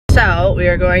So we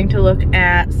are going to look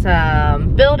at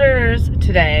some builders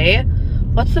today.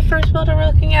 What's the first builder we're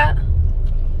looking at?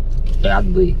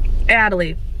 Adley.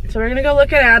 Adley. So we're gonna go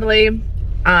look at Adley,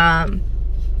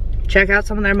 check out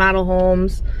some of their model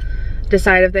homes,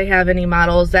 decide if they have any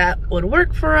models that would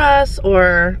work for us,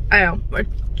 or I don't know, we're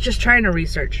just trying to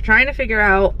research, trying to figure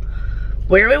out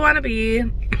where we want to be,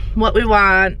 what we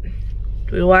want.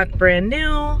 Do we want brand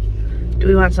new? Do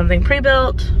we want something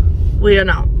pre-built? We don't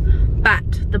know.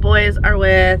 But the boys are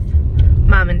with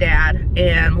mom and dad,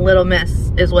 and little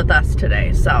miss is with us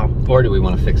today, so. Or do we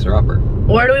want to fix her upper?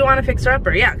 Or do we want to fix her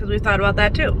upper? Yeah, because we thought about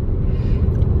that too.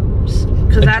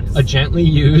 Because that's a gently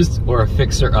used or a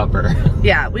fixer upper.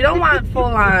 Yeah, we don't want full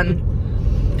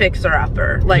on fixer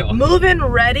upper. Like no. Move-in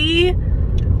ready,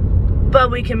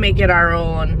 but we can make it our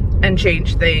own and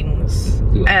change things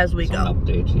as we go.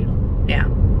 Updates, you know. Yeah.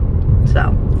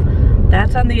 So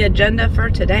that's on the agenda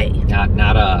for today.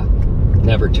 Not a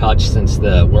never touched since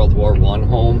the World War I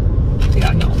home.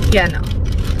 Yeah, no. Yeah, no.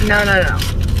 No.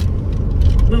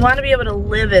 We want to be able to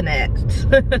live in it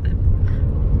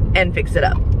and fix it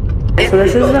up. So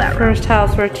this is the first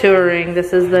house we're touring.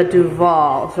 This is the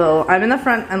Duval. So I'm in the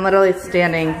front. I'm literally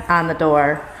standing on the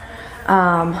door.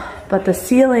 But the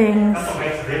ceilings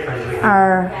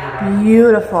are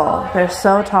beautiful. They're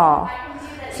so tall.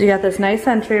 So you got this nice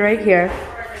entry right here.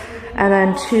 And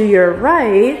then to your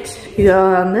right, you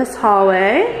go on this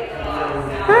hallway.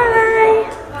 Hi!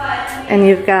 And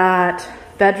you've got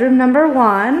bedroom number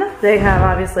 1. They have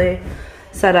obviously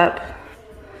set up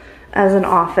as an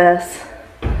office.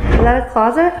 Is that a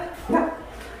closet? No.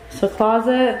 So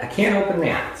closet. I can't open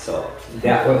that, so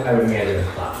that would, I would imagine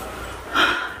a closet.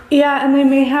 Yeah, and they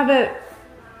may have it.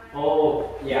 Oh,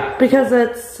 yeah. Because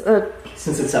it's a.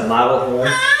 Since it's a model home,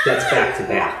 that's back to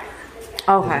back.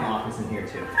 Okay. There's an office in here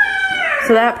too.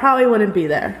 So that probably wouldn't be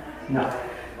there. No.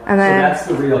 And then. So that's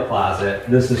the real closet.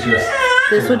 This is just.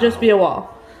 This would just be a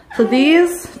wall. So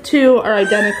these two are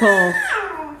identical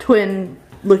twin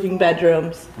looking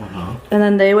bedrooms. And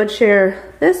then they would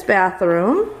share this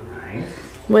bathroom. Nice.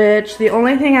 Which the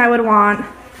only thing I would want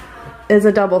is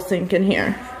a double sink in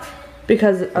here.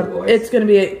 Because it's going to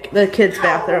be the kids'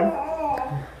 bathroom.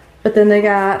 But then they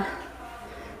got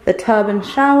the tub and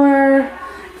shower.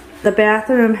 The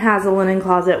bathroom has a linen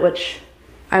closet, which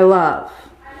I love.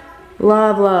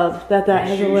 Love that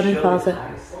has a linen closet.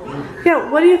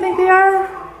 Yeah, what do you think they are?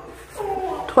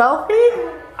 12 feet?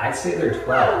 I'd say they're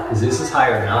 12, because this is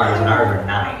higher than ours, and ours are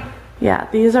 9. Yeah,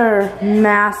 these are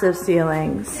massive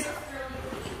ceilings.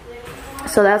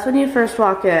 So that's when you first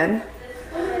walk in.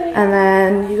 And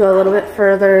then you go a little bit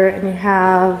further and you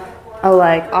have a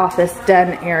like office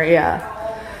den area,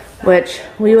 which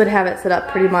we would have it set up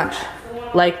pretty much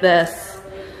like this,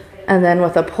 and then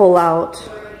with a pull-out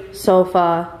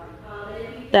sofa,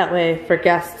 that way for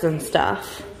guests and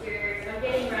stuff.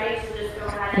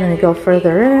 And then you go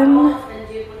further in.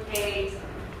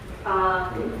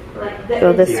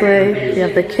 Go this way, you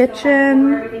have the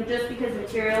kitchen. Just because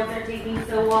materials are taking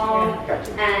so long,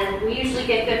 and we usually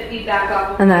get good feedback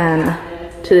off. And then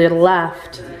to the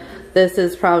left, this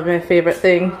is probably my favorite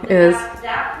thing, is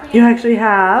you actually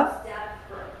have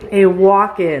a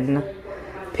walk-in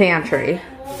pantry.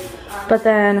 But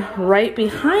then right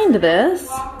behind this,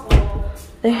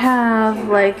 they have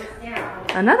like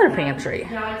another pantry.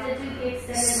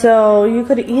 So you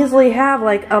could easily have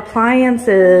like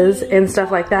appliances and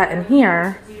stuff like that in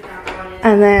here,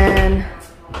 and then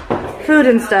food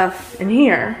and stuff in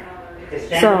here.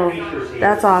 So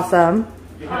that's awesome.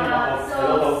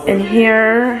 And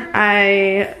here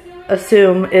I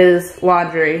assume is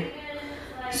laundry.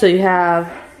 So you have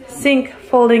sink,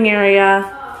 folding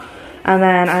area, and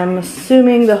then I'm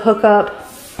assuming the hookup,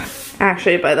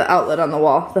 actually by the outlet on the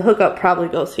wall, the hookup probably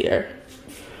goes here.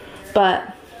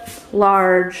 But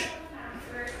large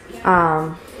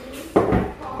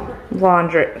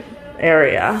laundry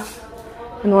area.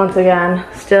 And once again,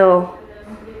 still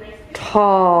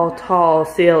tall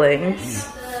ceilings.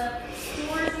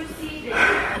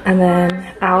 And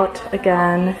then out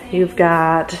again, you've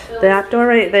got that door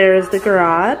right there is the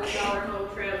garage.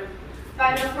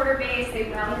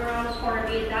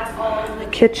 The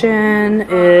kitchen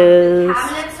is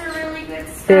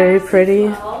very pretty.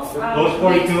 Those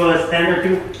 42 are standard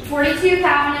too? 42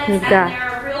 cabinets, and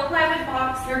they're real plywood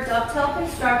box. They're dovetail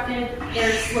constructed.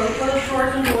 There's slow closed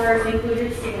doors and doors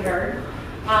included standard.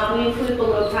 We include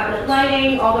below cabinet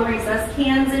lighting, all the recessed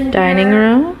cans in dining here.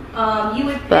 room. You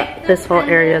would but this whole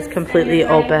area is completely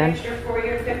open. For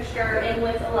your fixture and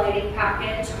with a lighting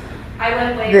package.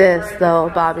 This though,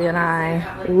 Bobby and I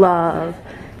love,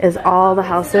 is all the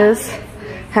houses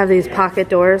have these pocket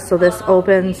doors, so this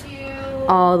opens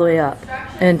all the way up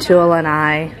into a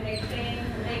lanai.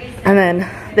 And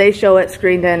then they show it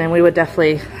screened in, and we would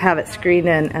definitely have it screened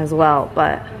in as well,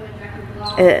 but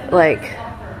it like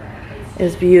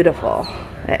is beautiful.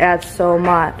 It adds so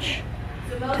much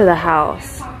to the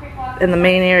house, and the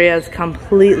main area is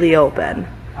completely open.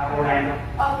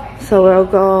 So we'll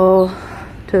go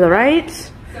to the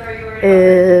right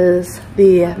is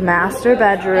the master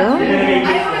bedroom.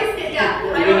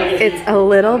 It's a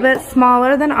little bit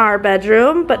smaller than our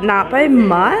bedroom, but not by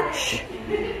much.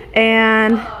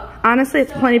 And honestly,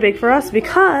 it's plenty big for us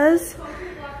because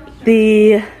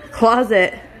the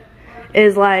closet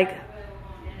is like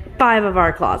 5 of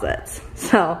our closets.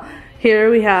 So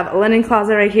here we have a linen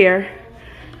closet right here.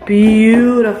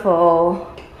 Beautiful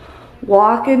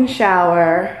walk-in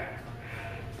shower,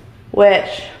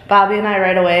 which Bobby and I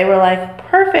right away were like,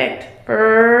 perfect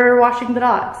for washing the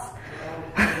dogs.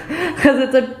 Because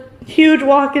it's a huge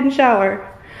walk-in shower.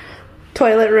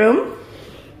 Toilet room.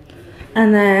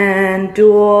 And then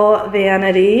dual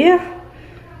vanity.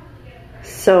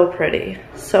 So pretty.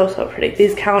 So, so pretty.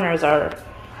 These counters are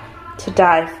to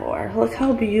die for. Look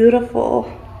how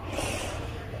beautiful.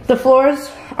 The floors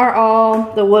are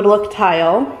all the wood look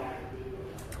tile.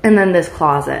 And then this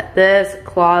closet.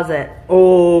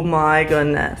 Oh my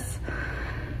goodness.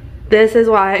 This is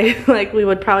why like we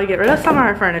would probably get rid of some of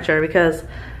our furniture, because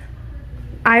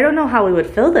I don't know how we would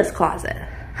fill this closet.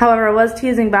 However, I was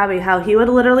teasing Bobby how he would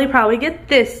literally probably get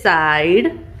this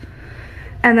side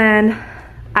and then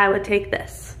I would take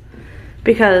this,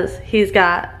 because he's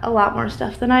got a lot more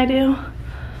stuff than I do.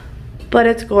 But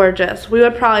it's gorgeous. We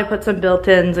would probably put some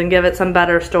built-ins and give it some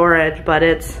better storage, but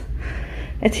it's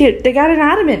huge. They got an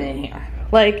ottoman in here.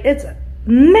 Like, it's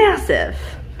massive.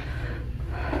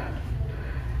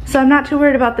 So I'm not too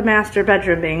worried about the master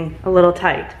bedroom being a little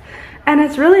tight. And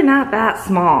it's really not that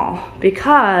small,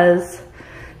 because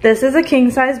this is a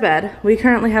king size bed. We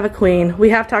currently have a queen. We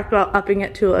have talked about upping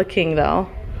it to a king though.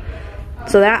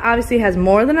 So that obviously has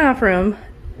more than enough room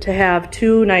to have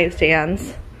 2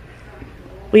 nightstands.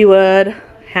 We would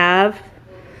have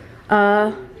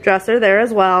a dresser there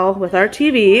as well with our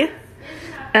TV.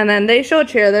 And then they show a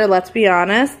chair there. Let's be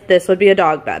honest, this would be a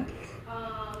dog bed.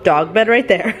 Dog bed right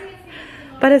there.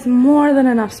 But it's more than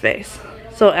enough space.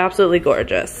 So absolutely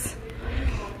gorgeous.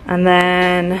 And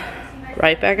then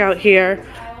right back out here,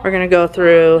 we're gonna go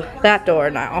through that door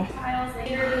now.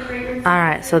 All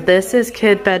right, so this is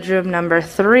kid bedroom number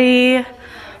 3.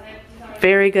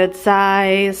 Very good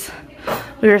size.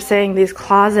 We were saying these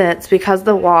closets, because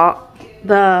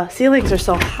the ceilings are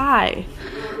so high,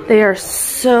 they are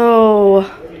so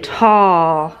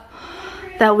tall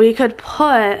that we could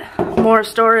put more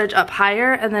storage up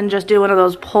higher and then just do one of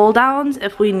those pull downs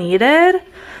if we needed.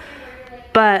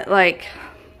 But like,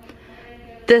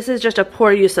 this is just a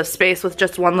poor use of space with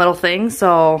just one little thing,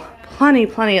 so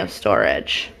plenty of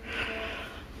storage.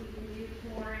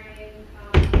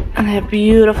 And they have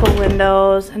beautiful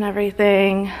windows and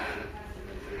everything.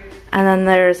 And then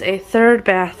there's a 3rd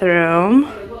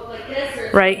bathroom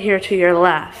right here to your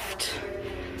left.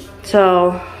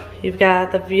 So you've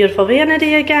got the beautiful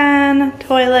vanity again,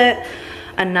 toilet,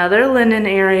 another linen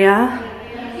area,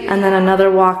 and then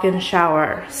another walk-in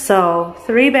shower. So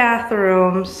 3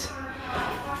 bathrooms,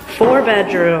 4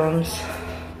 bedrooms.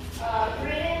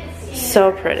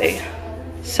 So pretty.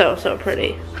 So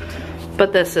pretty.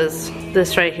 But this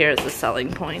right here is the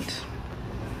selling point.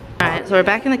 Alright, so we're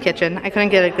back in the kitchen. I couldn't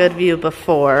get a good view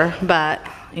before, but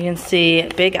you can see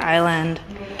big island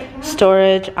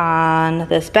storage on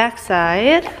this back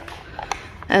side,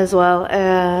 as well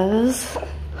as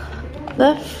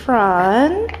the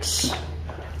front.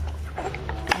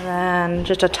 And then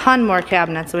just a ton more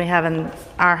cabinets than we have in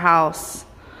our house.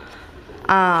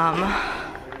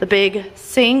 The big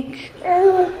sink.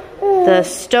 The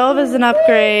stove is an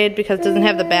upgrade because it doesn't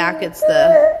have the back, it's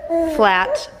the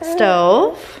flat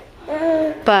stove.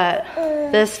 But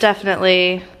this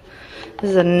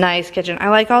is a nice kitchen. I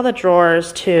like all the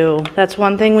drawers too. That's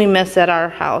one thing we miss at our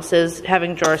house, is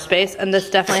having drawer space, and this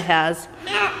definitely has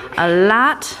a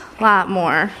lot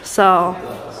more. So,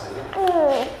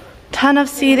 ton of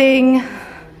seating,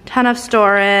 ton of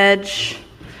storage,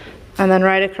 and then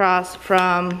right across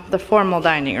from the formal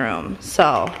dining room.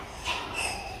 So,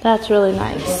 that's really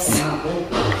nice.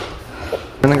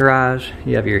 In the garage,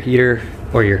 you have your heater,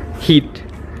 or your heat,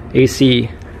 AC,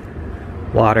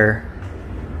 water.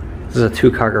 This is a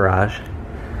 2-car garage,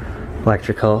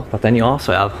 electrical, but then you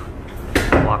also have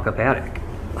a walk-up attic.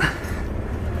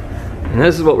 And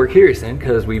this is what we're curious in,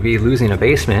 because we'd be losing a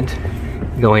basement,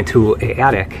 going to an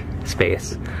attic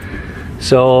space.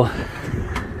 So,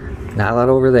 not a lot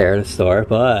over there in the store,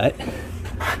 but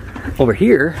over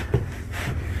here,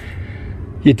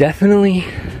 you definitely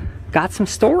got some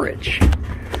storage.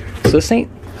 So this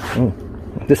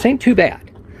ain't too bad,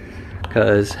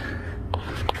 because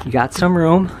you got some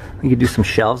room. You could do some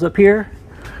shelves up here.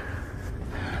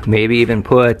 Maybe even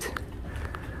put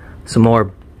some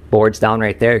more boards down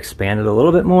right there, expand it a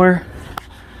little bit more.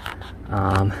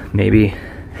 Maybe,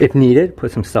 if needed,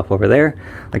 put some stuff over there,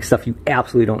 like stuff you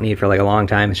absolutely don't need for like a long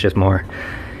time. It's just more,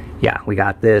 yeah, we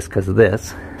got this because of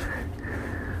this.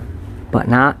 But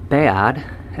not bad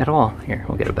at all. Here,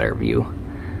 we'll get a better view.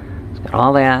 It's got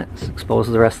all that, it's exposed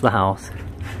to the rest of the house.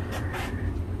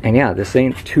 And yeah, this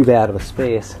ain't too bad of a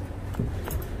space.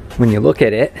 When you look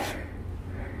at it,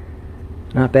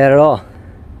 not bad at all.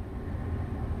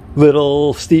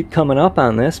 Little steep coming up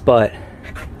on this, but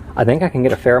I think I can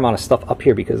get a fair amount of stuff up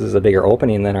here because there's a bigger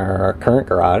opening than our current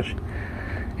garage.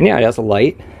 And yeah, it has a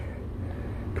light.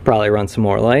 Could probably run some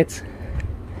more lights.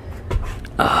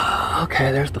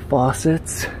 Okay, there's the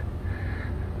faucets.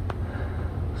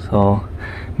 So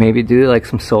maybe do like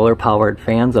some solar powered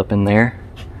fans up in there.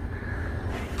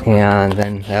 And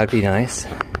then that would be nice.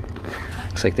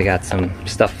 Looks like they got some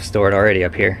stuff stored already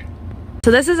up here. So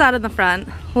this is out in the front.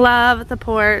 Love the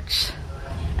porch.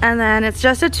 And then it's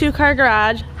just a 2-car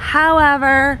garage.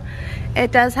 However,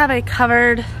 it does have a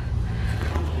covered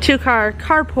 2-car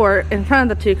carport in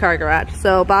front of the 2-car garage.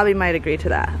 So Bobby might agree to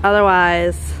that.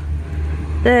 Otherwise,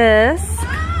 this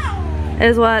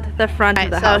is what the front of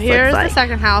the house looks like. So here's the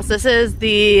second house. This is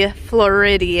the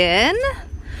Floridian.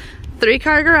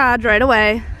 3-car garage right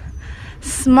away.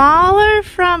 Smaller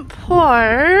front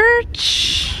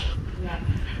porch,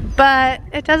 but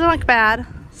it doesn't look bad.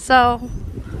 So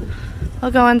we'll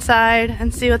go inside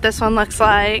and see what this one looks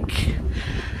like.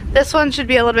 This one should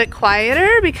be a little bit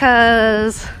quieter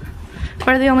because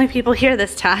we're the only people here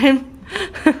this time.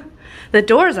 The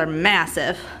doors are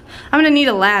massive. I'm gonna need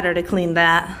a ladder to clean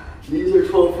that. These are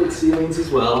 12-foot ceilings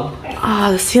as well.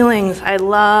 Oh, the ceilings. I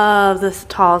love this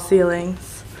tall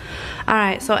ceilings. All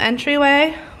right, so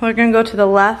entryway, we're gonna go to the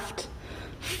left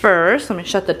first. Let me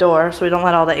shut the door so we don't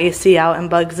let all the AC out and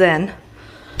bugs in.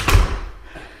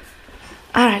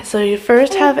 All right, so you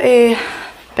first have a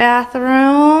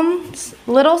bathroom. It's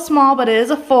a little small, but it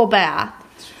is a full bath.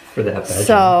 For that bedroom.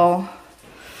 So,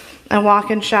 a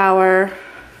walk-in shower.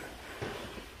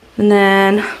 And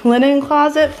then linen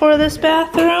closet for this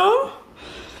bathroom.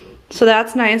 So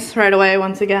that's nice right away.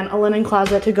 Once again, a linen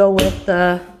closet to go with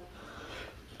the...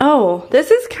 Oh,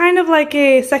 this is kind of like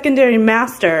a secondary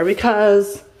master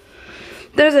because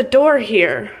there's a door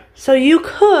here. So you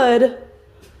could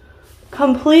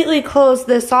completely close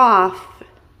this off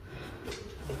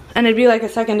and it'd be like a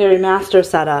secondary master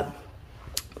setup.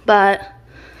 But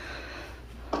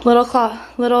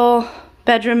little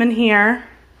bedroom in here.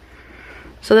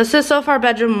 So this is so far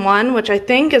bedroom 1, which I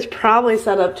think is probably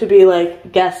set up to be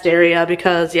like guest area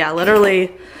because yeah,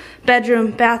 literally bedroom,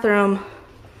 bathroom,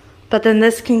 but then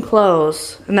this can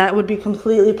close and that would be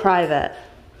completely private.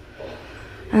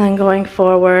 And then going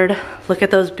forward, look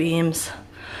at those beams.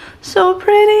 So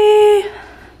pretty.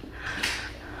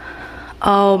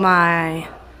 Oh my.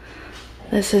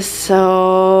 This is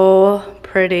so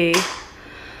pretty.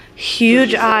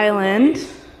 Huge island.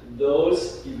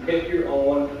 Those, you pick your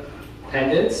own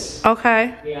pendants.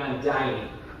 Okay. And dining.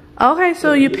 Okay,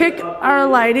 so you pick our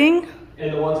lighting.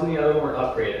 And the ones in the other one were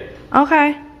upgraded.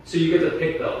 Okay. So you get to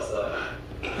pick those though.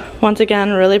 Once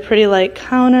again, really pretty light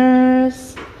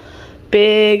counters.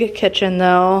 Big kitchen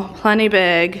though, plenty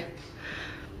big.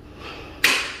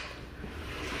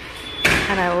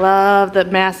 And I love the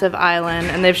massive island.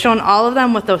 And they've shown all of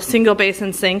them with a single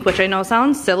basin sink, which I know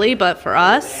sounds silly, but for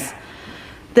us,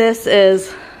 this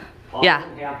is, yeah.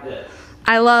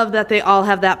 I love that they all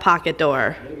have that pocket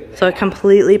door. So it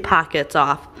completely pockets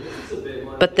off.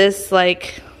 But this,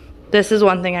 like, this is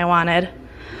one thing I wanted.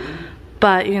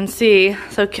 But you can see,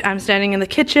 so I'm standing in the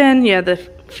kitchen, you have the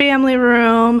family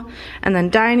room, and then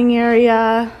dining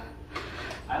area.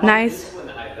 Nice,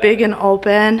 big and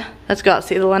open. Let's go out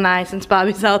see the lanai since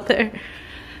Bobby's out there.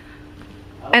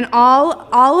 And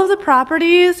all of the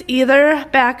properties either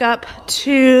back up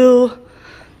to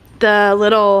the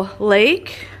little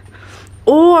lake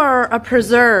or a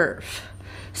preserve.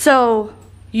 So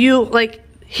you, like,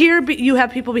 here you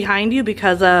have people behind you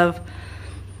because of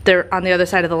they're on the other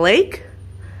side of the lake,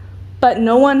 but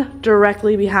no one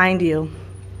directly behind you.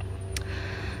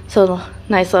 So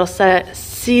nice little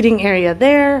seating area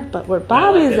there, but where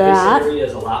Bobby's at, this area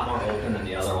is a lot more open than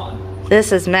the other one.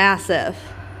 This is massive.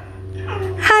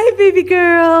 Hi, baby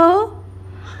girl.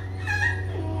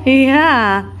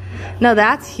 Yeah. No,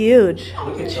 that's huge.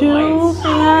 2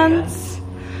 fans.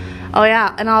 Oh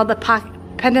yeah, and all the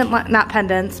pendant, not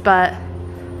pendants, but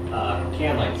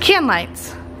Can lights. Can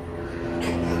lights.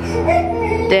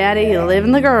 Daddy, you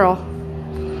living the girl. I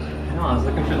know, I was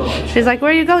looking for the lights. She's like,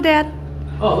 where you go, Dad?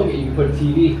 Oh, look, you can put a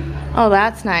TV. Oh,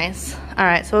 that's nice. All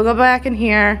right, so we'll go back in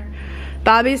here.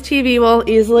 Bobby's TV will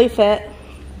easily fit.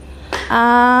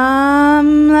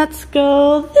 Let's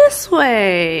go this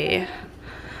way.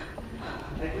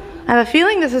 I have a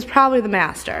feeling this is probably the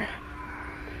master.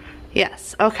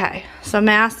 Yes, okay. So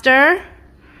master.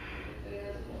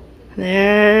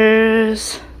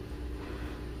 There's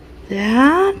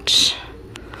that.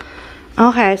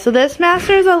 Okay, so this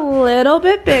master is a little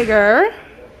bit bigger.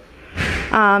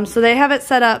 So they have it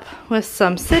set up with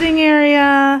some sitting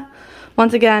area.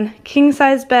 Once again, king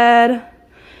size bed,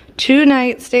 2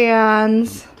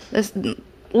 nightstands. There's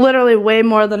literally way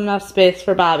more than enough space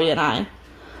for Bobby and I.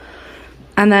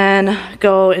 And then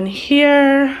go in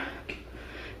here.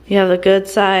 You have a good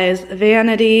size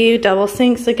vanity, double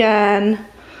sinks again,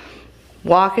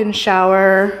 walk-in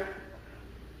shower.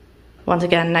 Once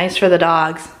again, nice for the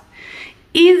dogs.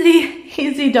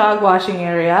 Easy dog washing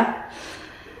area.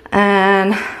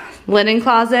 And linen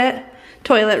closet,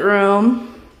 toilet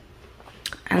room,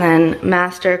 and then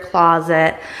master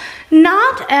closet.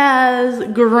 Not as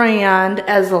grand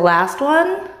as the last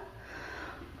one,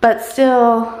 but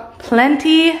still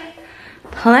plenty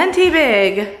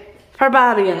big for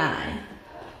Bobby and I.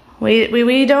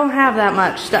 We don't have that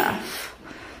much stuff.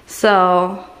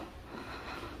 So,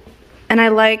 and I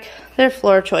like their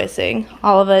floor choicing.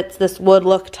 All of it's this wood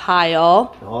look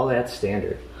tile. All that's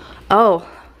standard. Oh,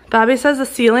 Bobby says the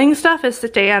ceiling stuff is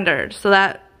standard. So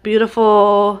that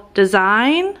beautiful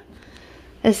design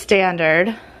is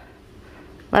standard.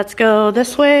 Let's go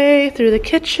this way through the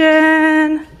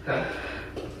kitchen. Okay.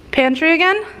 Pantry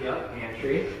again? Yep,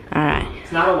 pantry. All right.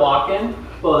 It's not a walk-in,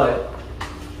 but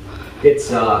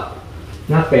it's not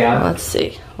bad. Let's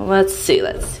see.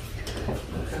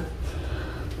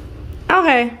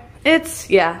 Okay,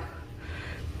 yeah.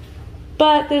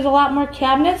 But there's a lot more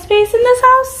cabinet space in this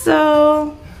house,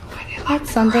 so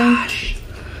that's something.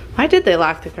 Why did they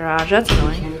lock the garage? That's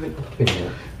annoying.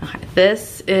 Okay,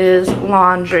 this is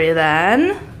laundry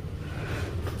then.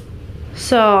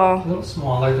 So A little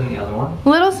smaller than the other one. a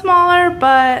little smaller,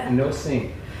 but No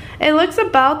sink. it looks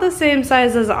about the same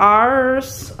size as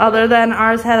ours, other than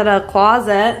ours had a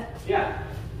closet. Yeah.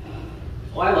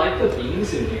 Well, I like the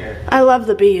beams in here. I love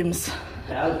the beams.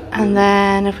 And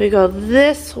then if we go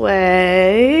this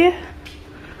way,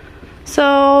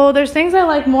 so there's things I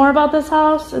like more about this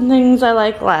house and things I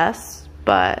like less,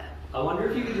 but. I wonder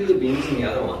if you could do the beams in the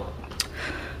other one.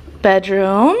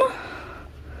 Bedroom,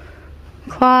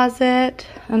 closet,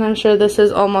 and I'm sure this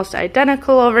is almost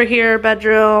identical over here,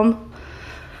 bedroom.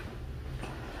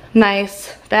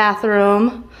 Nice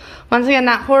bathroom. Once again,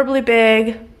 not horribly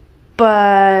big,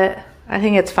 but I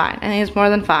think it's fine. I think it's more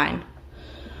than fine.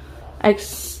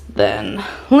 Then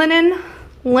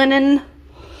linen,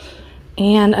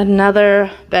 and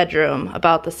another bedroom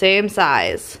about the same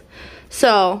size.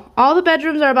 So all the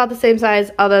bedrooms are about the same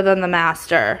size other than the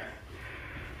master,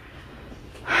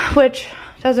 which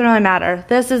doesn't really matter.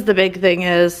 This is the big thing,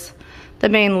 is the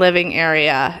main living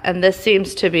area, and this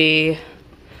seems to be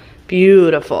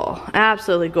beautiful,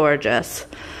 absolutely gorgeous.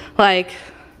 Like,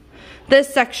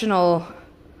 this sectional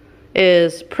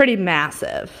is pretty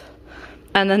massive.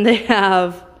 And then they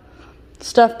have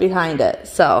stuff behind it.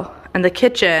 So, and the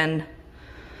kitchen,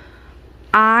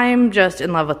 I'm just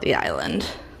in love with the island.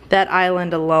 That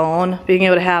island alone, being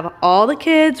able to have all the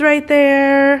kids right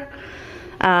there.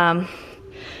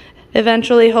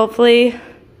 Eventually, hopefully,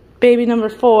 baby number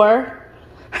 4.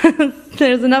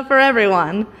 There's enough for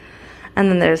everyone. And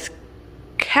then there's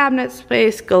cabinet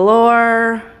space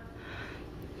galore.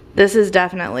 This is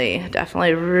definitely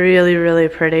really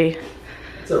pretty.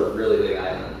 It's a really big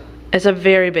island. It's a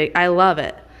very big, I love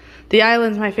it. The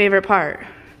island's my favorite part.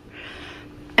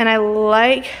 And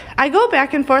I go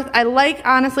back and forth. I like,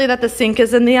 honestly, that the sink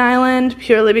is in the island,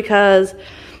 purely because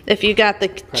if you got the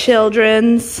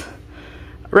children's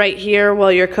right here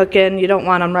while you're cooking, you don't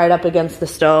want them right up against the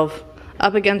stove.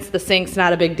 Up against the sink's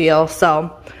not a big deal,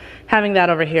 so having that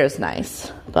over here is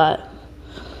nice. But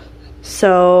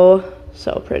so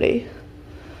pretty.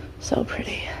 So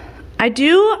pretty.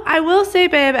 I will say,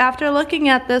 babe, after looking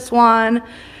at this one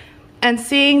and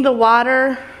seeing the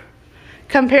water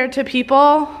compared to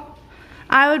people,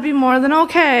 I would be more than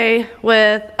okay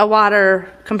with a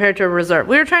water compared to a reserve.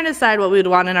 We were trying to decide what we would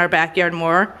want in our backyard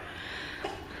more.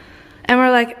 And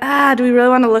we're like, do we really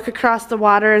want to look across the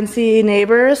water and see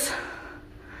neighbors?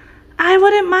 I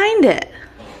wouldn't mind it.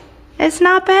 It's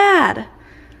not bad.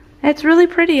 It's really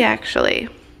pretty, actually.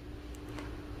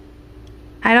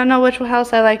 I don't know which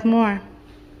house I like more.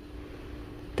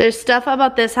 There's stuff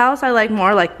about this house I like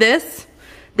more, like this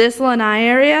lanai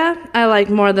area, I like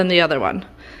more than the other one.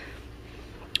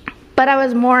 But I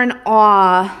was more in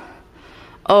awe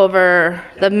over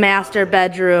the master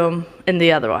bedroom in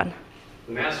the other one.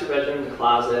 The master bedroom, the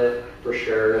closet, for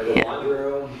sure. The laundry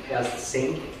room has the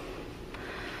sink.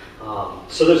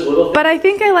 So there's little things. But I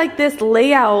think I like this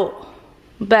layout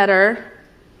better.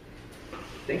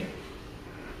 Think?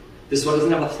 This one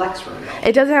doesn't have a flex room though.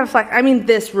 It doesn't have a flex. I mean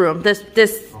this room,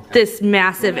 this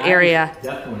massive area.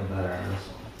 Definitely better on this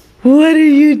one. What are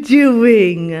you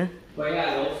doing? But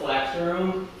yeah, no flex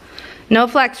room. No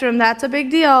flex room, that's a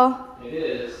big deal. It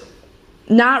is.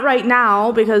 Not right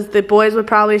now, because the boys would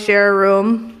probably share a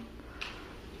room.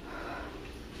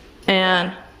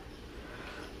 And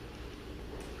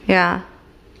yeah,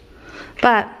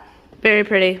 but very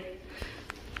pretty.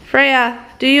 Freya,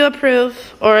 do you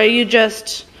approve, or are you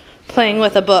just playing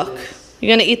with a book? You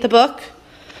gonna eat the book?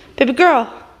 Baby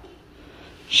girl.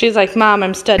 She's like, Mom,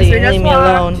 I'm studying, leave me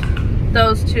alone.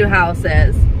 Those two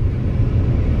houses.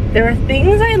 There are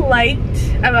things I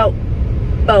liked about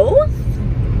both.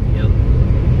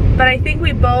 Yep. But I think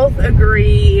we both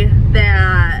agree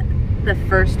that the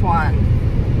first one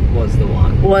was the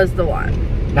one. Was the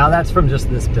one. Now that's from just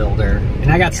this builder.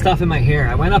 And I got stuff in my hair.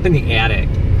 I went up in the attic.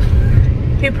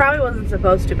 He probably wasn't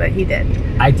supposed to, but he did.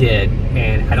 I did,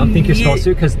 and I don't think you're supposed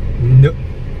to, because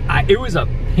it was a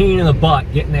pain in the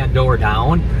butt getting that door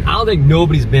down. I don't think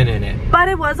nobody's been in it. But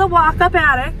it was a walk-up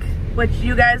attic, which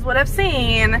you guys would have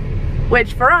seen,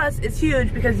 which for us is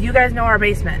huge because you guys know our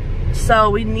basement. So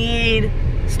we need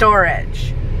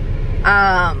storage.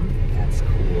 That's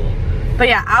cool. But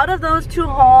yeah, out of those two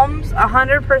homes,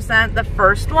 100% the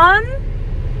first one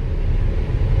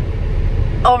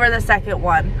over the second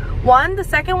one. The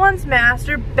second one's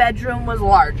master bedroom was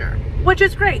larger, which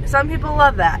is great. Some people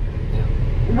love that.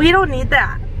 Yeah. We don't need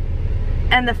that.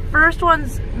 And the first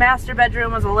one's master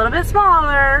bedroom was a little bit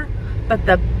smaller, but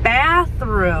the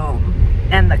bathroom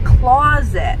and the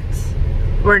closet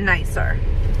were nicer,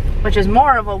 which is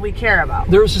more of what we care about.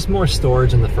 There was just more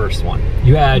storage in the first one.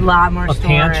 You had a lot more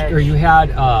storage. Or you had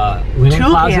linen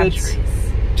closets.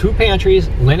 Two pantries,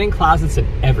 linen closets in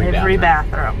every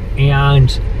bathroom. And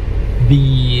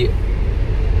the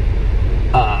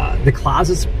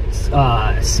closets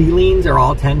ceilings are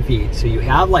all 10 feet, so you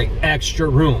have like extra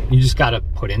room. You just got to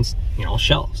put in, you know,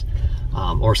 shelves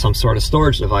or some sort of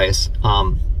storage device.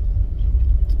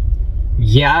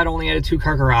 Yeah, it only had a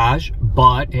 2-car garage,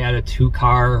 but it had a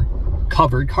 2-car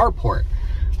covered carport,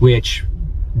 which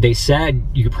they said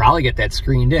you could probably get that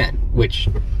screened in, which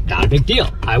not a big deal.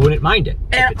 I wouldn't mind it.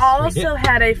 It also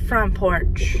had a front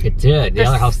porch. It did. The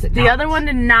other house did not. The other one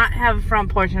did not have a front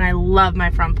porch, and I love my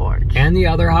front porch. And the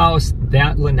other house,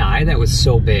 that lanai that was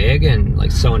so big and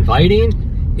like so inviting,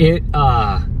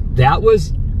 that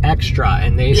was extra,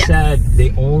 and they said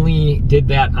they only did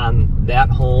that on that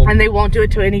home. And they won't do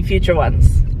it to any future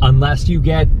ones. Unless you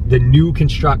get the new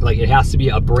construct, like it has to be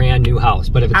a brand new house.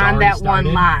 But if it's on already that started,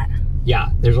 one lot.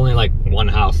 Yeah, there's only like one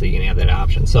house that you can have that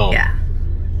option. So yeah.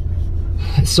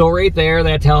 So right there,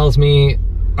 that tells me,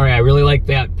 all right, I really like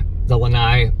the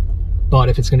lanai, but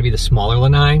if it's going to be the smaller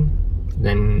lanai,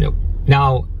 then nope.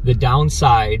 Now the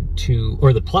downside to,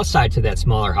 or the plus side to that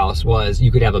smaller house was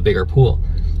you could have a bigger pool.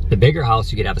 The bigger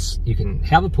house, you can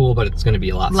have a pool, but it's going to be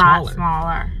a lot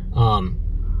smaller.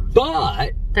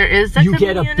 But there is a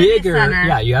community center.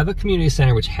 Yeah, you have a community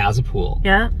center which has a pool.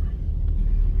 Yeah.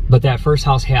 But that first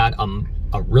house had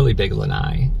a really big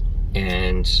lanai,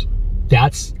 and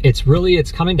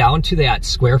it's coming down to that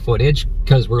square footage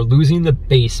because we're losing the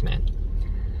basement.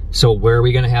 So where are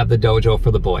we going to have the dojo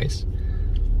for the boys?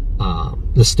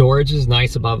 The storage is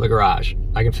nice above the garage.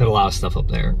 I can fit a lot of stuff up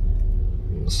there.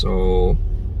 So,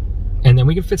 and then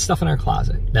we can fit stuff in our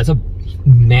closet. That's a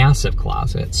massive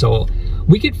closet. So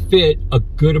we could fit a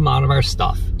good amount of our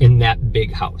stuff in that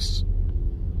big house.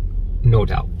 No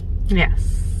doubt.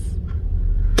 Yes.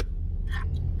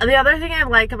 The other thing I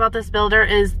like about this builder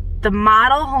is the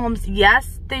model homes,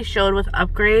 yes, they showed with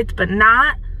upgrades, but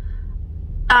not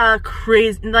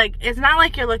crazy. Like, it's not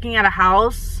like you're looking at a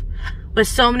house with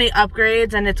so many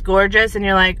upgrades and it's gorgeous and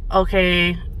you're like,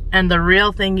 okay, and the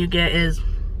real thing you get is,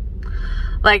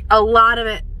 like, a lot of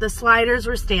it, the sliders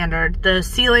were standard, the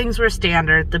ceilings were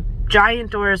standard, the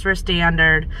giant doors were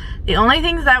standard. The only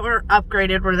things that were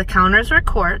upgraded were the counters were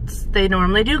quartz. They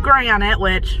normally do granite,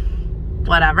 which,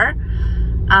 whatever.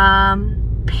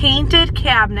 Painted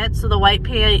cabinets, so the white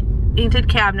painted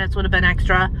cabinets would have been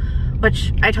extra,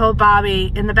 which I told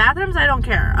Bobby, in the bathrooms I don't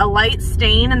care. A light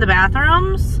stain in the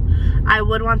bathrooms, I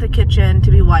would want the kitchen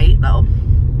to be white though.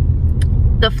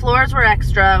 The floors were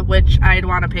extra, which I'd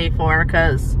want to pay for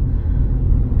because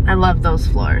I love those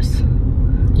floors.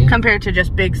 Yeah. Compared to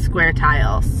just big square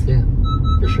tiles. Yeah,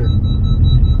 for sure.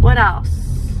 What else?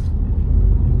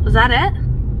 Was that it?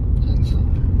 I think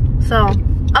so.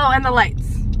 Oh, and the lights.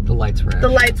 The lights were extra. The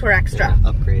lights were extra.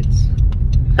 Yeah, upgrades.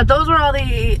 But those were all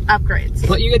the upgrades.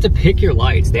 But you get to pick your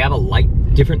lights. They have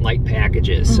different light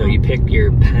packages. So you pick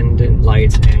your pendant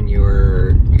lights and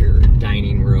your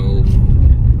dining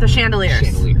room. The chandeliers.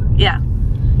 Chandelier. Yeah.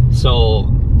 So,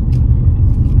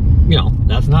 you know,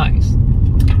 that's nice.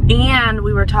 And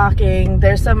we were talking,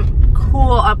 there's some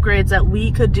cool upgrades that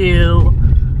we could do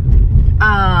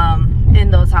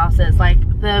in those houses. Like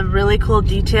the really cool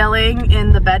detailing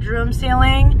in the bedroom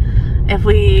ceiling. If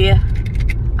we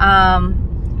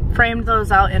framed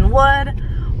those out in wood,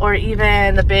 or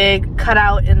even the big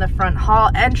cutout in the front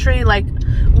hall entry, like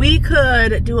we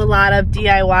could do a lot of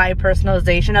DIY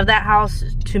personalization of that house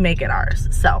to make it ours.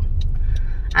 So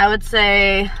I would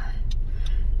say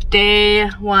day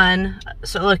one,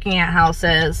 so looking at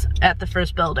houses at the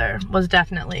first builder was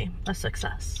definitely a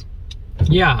success.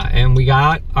 Yeah, and we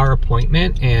got our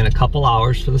appointment in a couple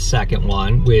hours for the second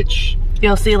one, which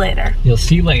you'll see later. You'll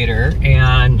see later,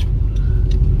 and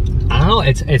I don't know,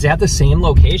 it's at the same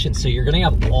location, so you're gonna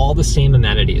have all the same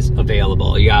amenities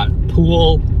available. You got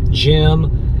pool,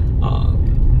 gym,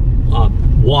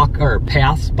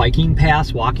 biking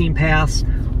paths, walking paths.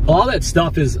 All that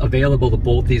stuff is available to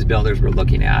both these builders we're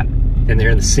looking at, and they're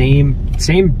in the same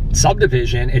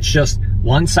subdivision. It's just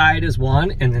one side is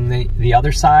one, and then the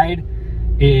other side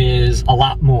is a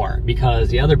lot more because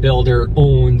the other builder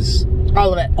owns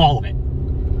all of it. All of it.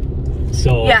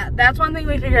 So yeah, that's one thing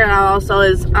we figured out also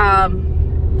is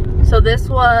so this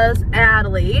was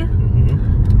Adley.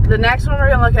 The next one we're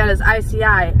gonna look at is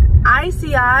ICI.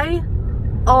 ICI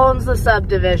owns the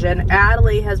subdivision.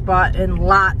 Adley has bought in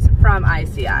lots from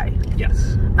ICI.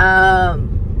 Yes.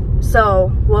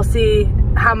 So we'll see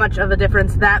how much of a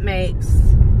difference that makes.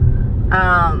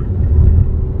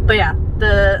 But yeah,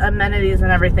 the amenities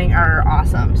and everything are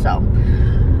awesome. So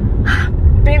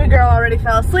baby girl already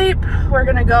fell asleep. We're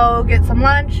gonna go get some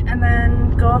lunch and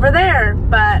then go over there.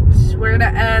 But we're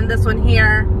gonna end this one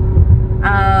here.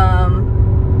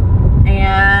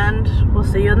 And we'll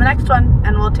see you in the next one,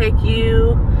 and we'll take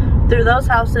you through those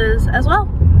houses as well.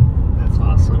 That's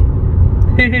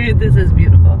awesome. This is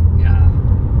beautiful. Yeah.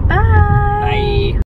 Bye. Bye.